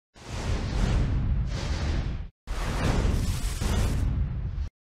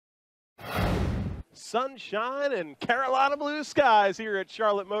sunshine and Carolina blue skies here at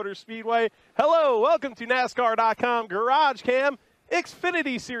Charlotte Motor Speedway. Hello, welcome to NASCAR.com Garage Cam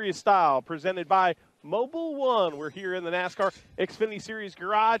Xfinity Series style, presented by Mobile One. We're here in the NASCAR Xfinity Series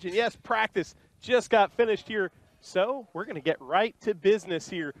garage, and yes, practice just got finished here, so we're going to get right to business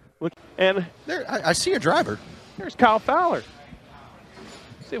here. And there, I see a driver. There's Kyle Fowler.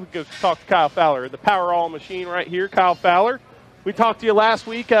 Let's see if we can go talk to Kyle Fowler, the PowerAll machine right here. Kyle Fowler, we talked to you last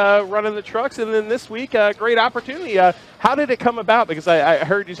week running the trucks, and then this week, great opportunity. How did it come about? Because I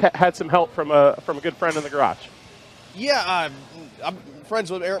heard you had some help from a good friend in the garage. Yeah, I'm friends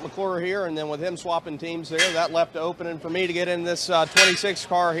with Eric McClure here, and then with him swapping teams there, that left the opening for me to get in this 26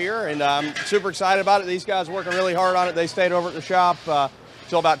 car here, and I'm super excited about it. These guys are working really hard on it. They stayed over at the shop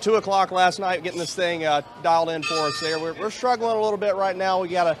till about 2 o'clock last night getting this thing dialed in for us there. We're struggling a little bit right now. We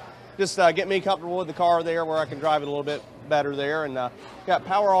got to just get me comfortable with the car there where I can drive it a little bit better there, and got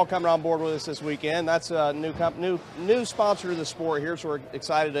PowerAll coming on board with us this weekend. That's a new sponsor to the sport here, so we're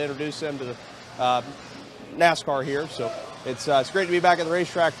excited to introduce them to the NASCAR here. So it's great to be back at the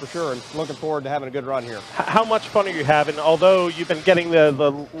racetrack for sure, and looking forward to having a good run here. How much fun are you having? Although you've been getting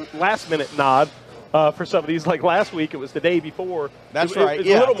the last minute nod for some of these, like last week, it was the day before. That's right. It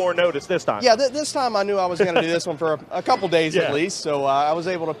was a little more notice this time. Yeah, this time I knew I was going to do this one for a couple days at least, so I was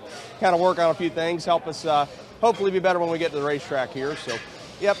able to kind of work on a few things, help us hopefully be better when we get to the racetrack here. So,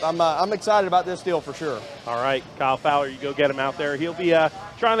 yep, I'm excited about this deal for sure. All right, Kyle Fowler, you go get him out there. He'll be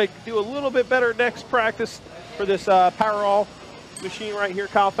trying to do a little bit better next practice for this PowerAll machine right here.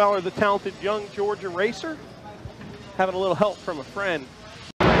 Kyle Fowler, the talented young Georgia racer, having a little help from a friend.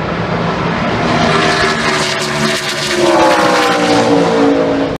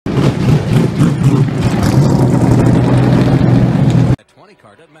 A 20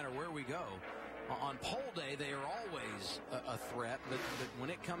 car, doesn't matter where we go. On pole day, they are always a threat, but when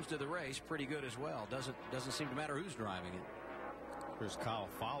it comes to the race, pretty good as well. Doesn't seem to matter who's driving it. Here's Kyle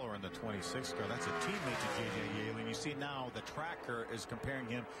Fowler in the 26 car. That's a teammate to J.J. Yeley. You see now the tracker is comparing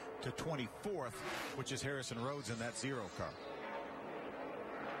him to 24th, which is Harrison Rhodes in that 0 car.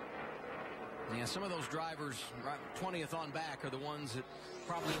 Yeah, some of those drivers, right, 20th on back, are the ones that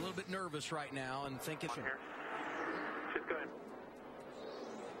probably a little bit nervous right now and think it's...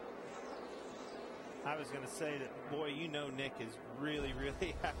 I was going to say that, boy, you know Nick is really,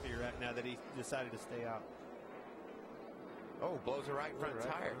 really happy right now that he decided to stay out. Oh, blows a right front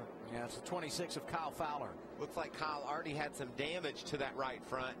tire. Yeah, it's the 26 of Kyle Fowler. Looks like Kyle already had some damage to that right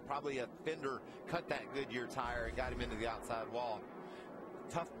front. Probably a fender cut that Goodyear tire and got him into the outside wall.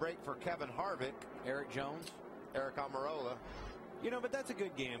 Tough break for Kevin Harvick. Eric Jones. Eric Almirola. You know, but that's a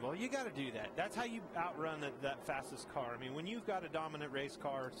good gamble. You got to do that. That's how you outrun that fastest car. I mean, when you've got a dominant race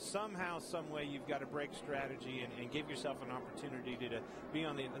car, somehow, some way, you've got to break strategy and give yourself an opportunity to be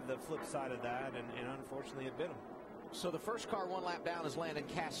on the flip side of that, and unfortunately it bit him. So the first car 1 lap down is Landon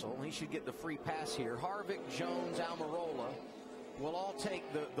Castle. He should get the free pass here. Harvick, Jones, Almirola will all take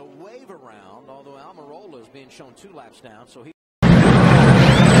the wave around, although Almirola is being shown 2 laps down, so he